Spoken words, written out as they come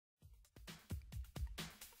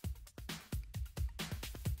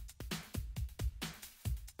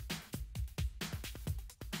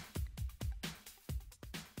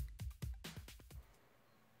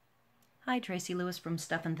Hi, Tracy Lewis from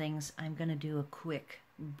Stuff and Things. I'm going to do a quick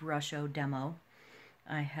Brusho demo.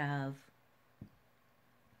 I have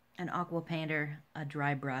an aqua painter, a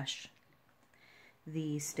dry brush,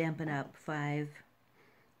 the Stampin' Up! 5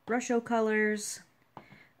 Brusho colors,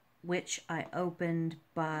 which I opened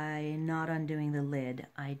by not undoing the lid.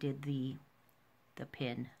 I did the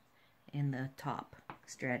pin in the top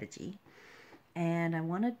strategy. And I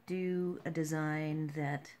want to do a design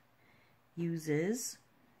that uses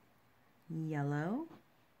yellow,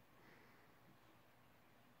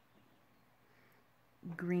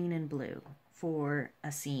 green, and blue for a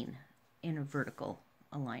scene in a vertical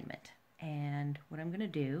alignment. And what I'm going to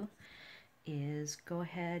do is go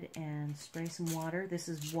ahead and spray some water. This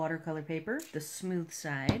is watercolor paper, the smooth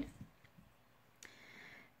side.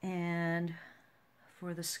 And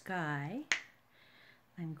for the sky,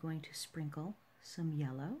 I'm going to sprinkle some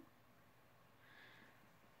yellow.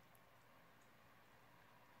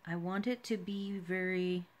 I want it to be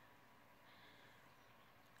very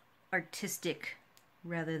artistic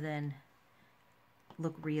rather than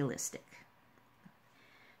look realistic.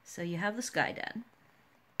 So you have the sky done.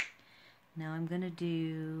 Now I'm going to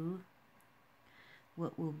do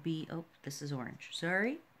what will be, oh, this is orange,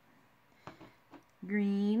 sorry.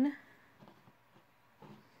 Green.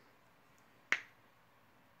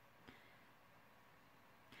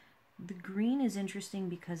 The green is interesting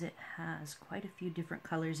because it has quite a few different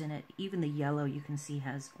colors in it. Even the yellow you can see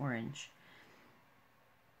has orange.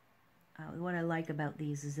 What I like about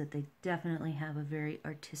these is that they definitely have a very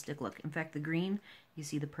artistic look. In fact, the green, you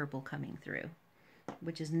see the purple coming through,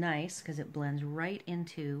 which is nice because it blends right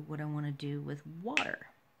into what I want to do with water.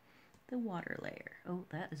 The water layer. Oh,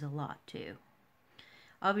 that is a lot too.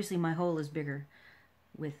 Obviously my hole is bigger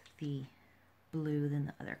with the blue than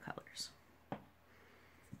the other colors.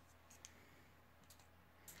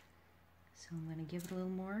 So I'm going to give it a little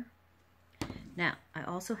more. Now, I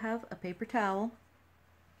also have a paper towel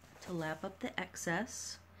to lap up the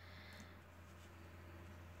excess.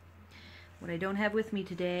 What I don't have with me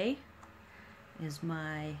today is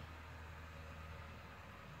my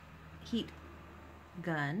heat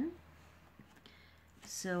gun.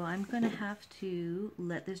 So I'm going to have to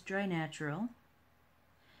let this dry natural.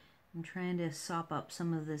 I'm trying to sop up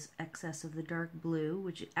some of this excess of the dark blue,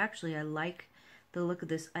 which actually I like the look of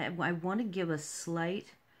this. I want to give a slight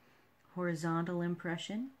horizontal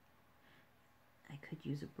impression. I could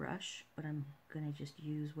use a brush, but I'm going to just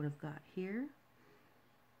use what I've got here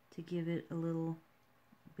to give it a little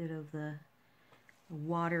bit of the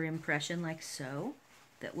water impression, like so,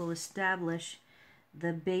 that will establish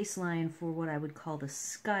the baseline for what I would call the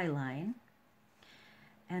skyline.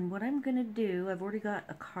 And what I'm going to do, I've already got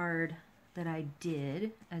a card that I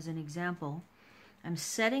did as an example. I'm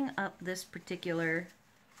setting up this particular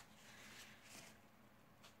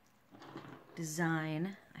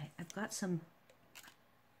design. I've got some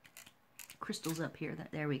crystals up here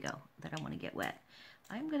that, there we go, that I want to get wet.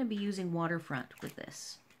 I'm going to be using waterfront with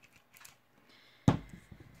this.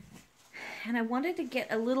 And I wanted to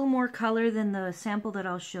get a little more color than the sample that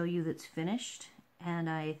I'll show you that's finished. And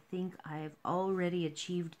I think I've already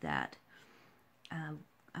achieved that.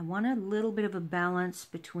 I want a little bit of a balance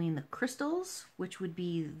between the crystals, which would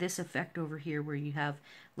be this effect over here where you have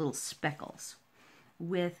little speckles,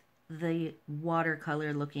 with the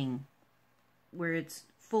watercolor looking, where it's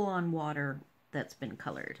full-on water that's been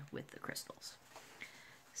colored with the crystals.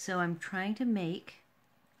 So I'm trying to make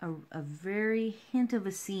a very hint of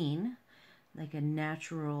a scene, like a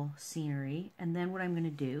natural scenery. And then what I'm going to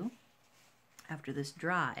do, after this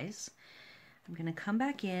dries, I'm going to come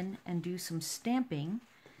back in and do some stamping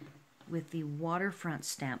with the waterfront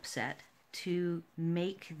stamp set to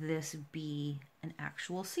make this be an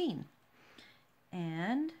actual scene.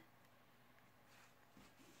 And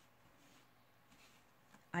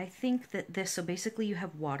I think that this, so basically you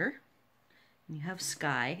have water, and you have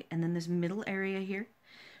sky, and then this middle area here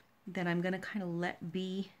that I'm going to kind of let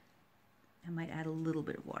be. I might add a little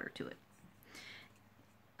bit of water to it.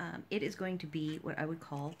 It is going to be what I would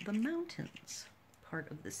call the mountains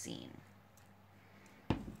part of the scene.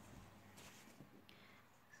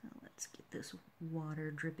 So let's get this water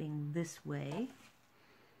dripping this way.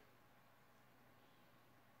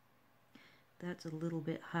 That's a little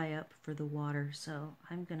bit high up for the water, so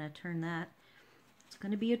I'm going to turn that. It's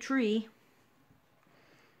going to be a tree.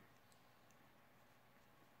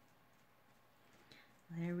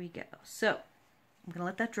 There we go. So I'm going to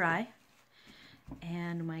let that dry.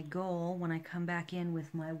 And my goal when I come back in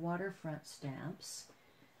with my waterfront stamps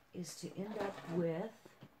is to end up with,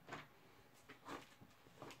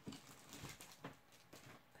 if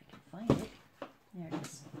I can find it, there it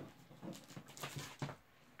is,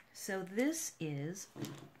 So this is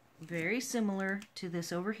very similar to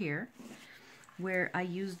this over here, where I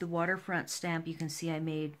used the waterfront stamp. You can see I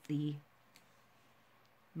made the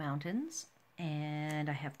mountains and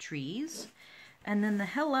I have trees. And then the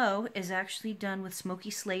hello is actually done with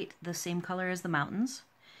smoky slate, the same color as the mountains.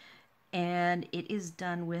 And it is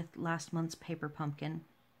done with last month's paper pumpkin.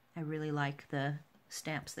 I really like the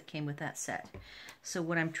stamps that came with that set. So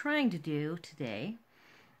what I'm trying to do today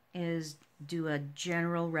is do a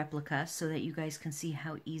general replica so that you guys can see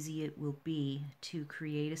how easy it will be to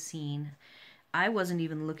create a scene. I wasn't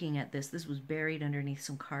even looking at this. This was buried underneath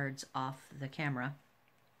some cards off the camera.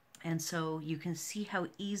 And so you can see how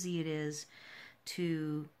easy it is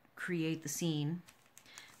to create the scene.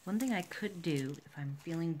 One thing I could do, if I'm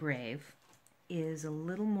feeling brave, is a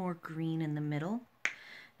little more green in the middle.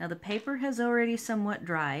 Now the paper has already somewhat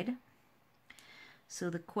dried, so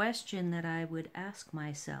the question that I would ask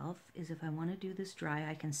myself is, if I want to do this dry,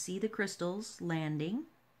 I can see the crystals landing.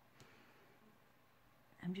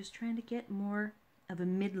 I'm just trying to get more of a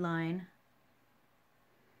midline.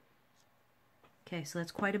 Okay, so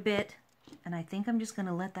that's quite a bit, and I think I'm just going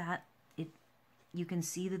to let that, you can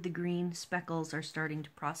see that the green speckles are starting to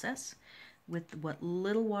process with what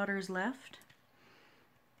little water is left.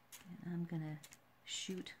 And I'm going to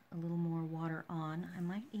shoot a little more water on. I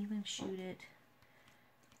might even shoot it.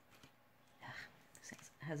 This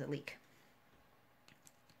has a leak.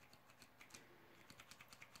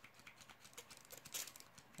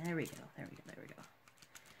 There we go, there we go, there we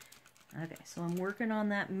go. Okay, so I'm working on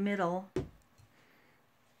that middle,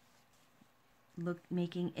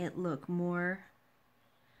 making it look more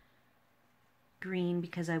green,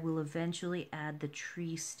 because I will eventually add the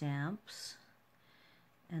tree stamps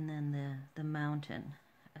and then the mountain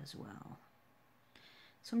as well.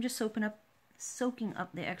 So I'm just soaking up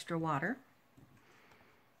the extra water.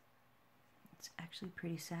 It's actually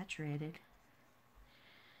pretty saturated.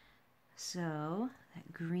 So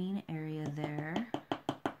that green area there,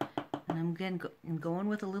 and I'm going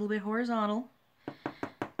with a little bit horizontal.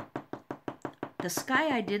 The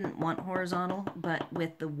sky I didn't want horizontal, but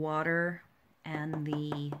with the water and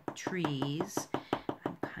the trees,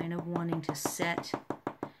 I'm kind of wanting to set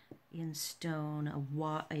in stone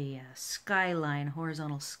a skyline,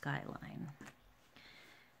 horizontal skyline.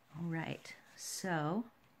 All right, so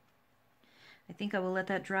I think I will let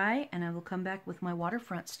that dry, and I will come back with my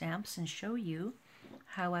waterfront stamps and show you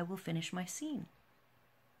how I will finish my scene.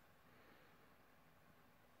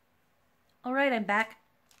 All right, I'm back.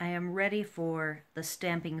 I am ready for the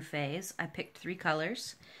stamping phase. I picked 3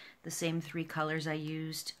 colors, the same 3 colors I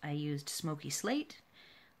used. I used Smoky Slate,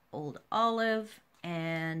 Old Olive,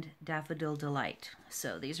 and Daffodil Delight.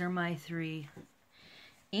 So these are my 3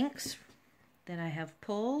 inks that I have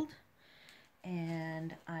pulled,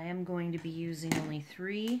 and I am going to be using only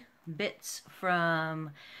 3 bits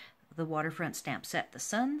from the waterfront stamp set: the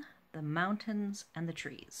sun, the mountains, and the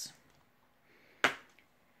trees.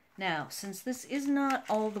 Now, since this is not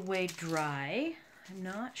all the way dry, I'm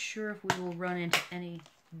not sure if we will run into any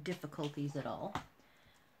difficulties at all.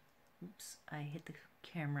 Oops, I hit the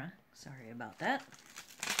camera. Sorry about that.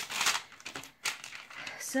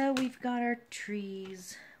 So we've got our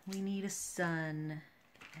trees, we need a sun,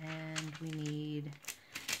 and we need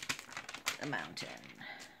the mountain.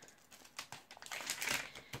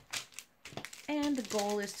 And the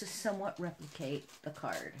goal is to somewhat replicate the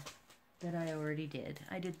card that I already did.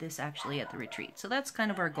 I did this actually at the retreat. So that's kind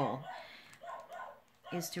of our goal,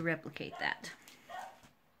 is to replicate that.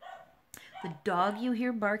 The dog you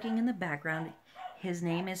hear barking in the background, his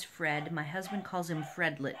name is Fred. My husband calls him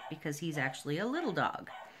Fredlet because he's actually a little dog.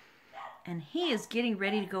 And he is getting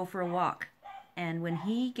ready to go for a walk. And when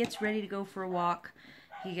he gets ready to go for a walk,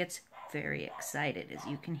 he gets very excited, as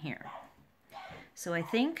you can hear. So I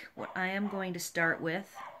think what I am going to start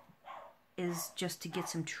with is just to get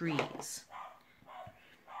some trees.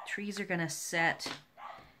 Trees are going to set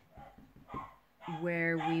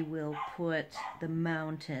where we will put the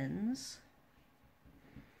mountains.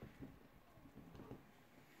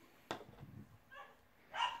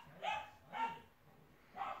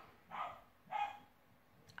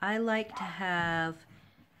 I like to have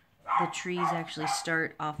the trees actually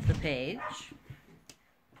start off the page.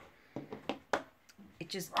 It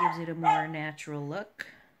just gives it a more natural look.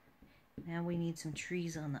 Now we need some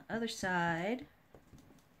trees on the other side.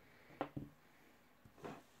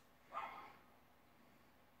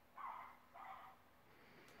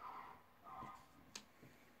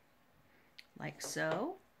 Like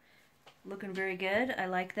so. Looking very good. I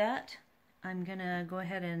like that. I'm gonna go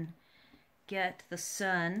ahead and get the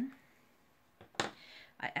sun.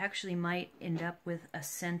 I actually might end up with a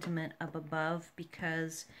sentiment up above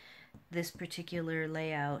because this particular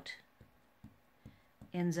layout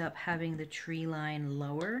ends up having the tree line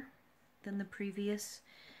lower than the previous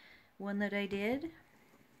one that I did.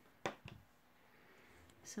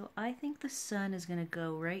 So I think the sun is going to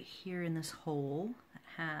go right here in this hole that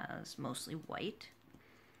has mostly white.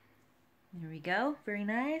 There we go, very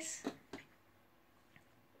nice.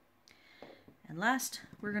 And last,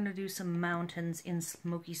 we're going to do some mountains in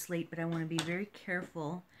smoky slate, but I want to be very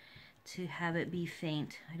careful to have it be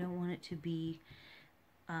faint. I don't want it to be,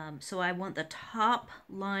 so I want the top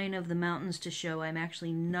line of the mountains to show. I'm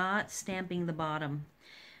actually not stamping the bottom.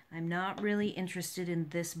 I'm not really interested in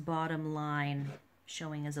this bottom line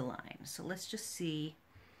showing as a line. So let's just see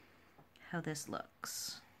how this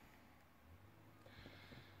looks.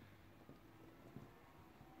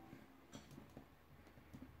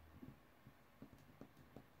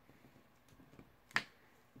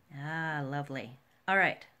 Ah, lovely. All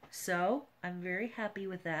right, so I'm very happy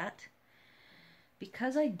with that.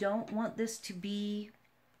 Because I don't want this to be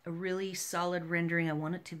a really solid rendering, I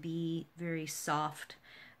want it to be very soft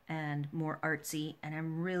and more artsy, and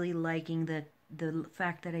I'm really liking the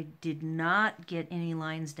fact that I did not get any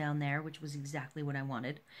lines down there, which was exactly what I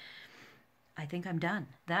wanted. I think I'm done.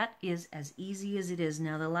 That is as easy as it is.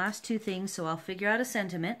 Now the last two things, so I'll figure out a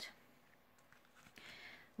sentiment.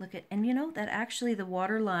 Look at, and you know that actually the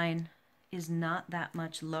water line is not that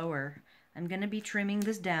much lower. I'm going to be trimming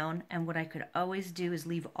this down, and what I could always do is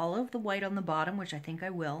leave all of the white on the bottom, which I think I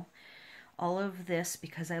will. All of this,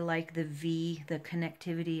 because I like the V, the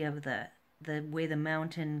connectivity of the way the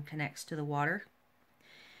mountain connects to the water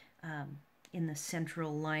in the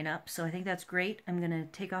central lineup. So I think that's great. I'm going to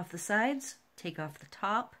take off the sides, take off the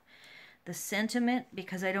top. The sentiment,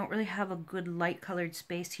 because I don't really have a good light colored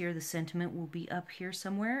space here, the sentiment will be up here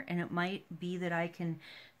somewhere, and it might be that I can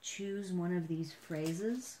choose one of these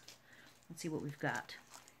phrases. Let's see what we've got.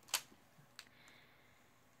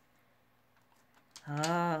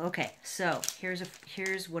 Okay, so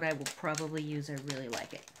here's what I will probably use. I really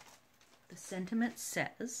like it. The sentiment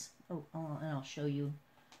says, and I'll show you.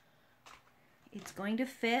 It's going to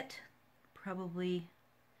fit probably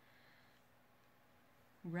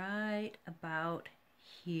right about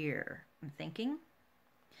here, I'm thinking.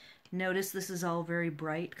 Notice this is all very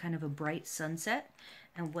bright, kind of a bright sunset.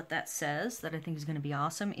 And what that says, that I think is going to be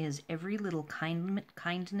awesome, is every little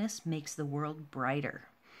kindness makes the world brighter.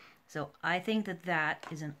 So I think that that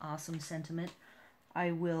is an awesome sentiment.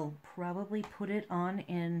 I will probably put it on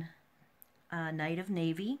in Night of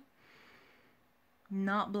Navy.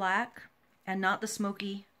 Not black, and not the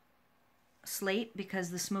smoky slate,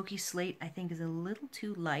 because the smoky slate I think is a little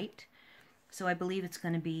too light. So I believe it's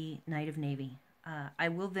going to be Night of Navy. I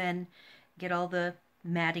will then get all the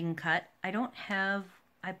matting cut.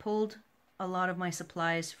 I pulled a lot of my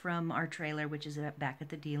supplies from our trailer, which is back at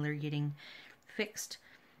the dealer getting fixed.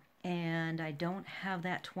 And I don't have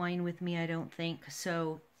that twine with me, I don't think.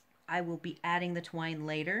 So I will be adding the twine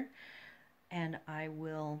later. And I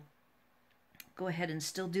will go ahead and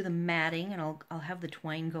still do the matting, and I'll have the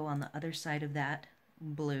twine go on the other side of that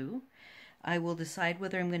blue. I will decide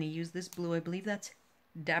whether I'm going to use this blue. I believe that's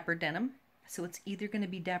Dapper Denim. So it's either going to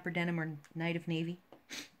be Dapper Denim or Night of Navy.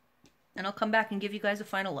 And I'll come back and give you guys a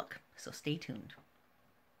final look. So stay tuned.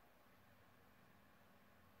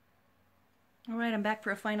 All right, I'm back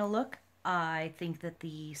for a final look. I think that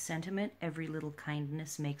the sentiment, every little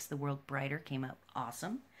kindness makes the world brighter, came out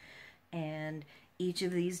awesome. And each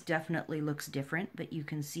of these definitely looks different, but you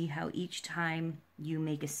can see how each time you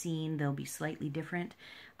make a scene, they'll be slightly different.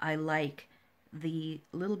 I like the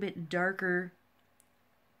little bit darker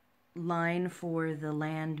line for the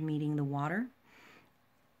land meeting the water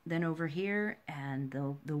than over here, and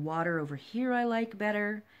the water over here I like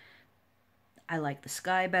better. I like the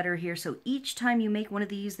sky better here. So each time you make one of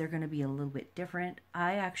these, they're going to be a little bit different.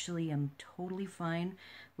 I actually am totally fine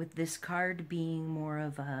with this card being more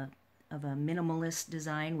of a minimalist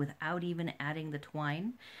design without even adding the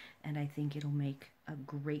twine, and I think it'll make a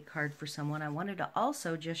great card for someone. I wanted to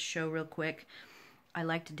also just show real quick, I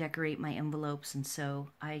like to decorate my envelopes, and so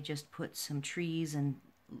I just put some trees, and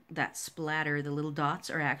that splatter, the little dots,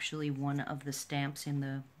 are actually one of the stamps in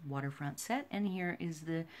the waterfront set. And here is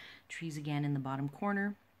the trees again in the bottom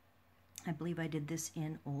corner. I believe I did this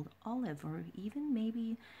in Old Olive, or even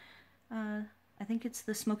maybe, I think it's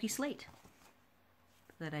the Smoky Slate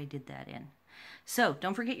that I did that in. So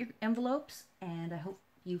don't forget your envelopes, and I hope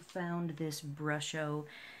you found this Brusho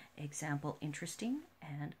example interesting,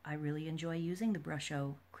 and I really enjoy using the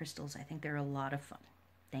Brusho crystals. I think they're a lot of fun.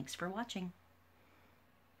 Thanks for watching.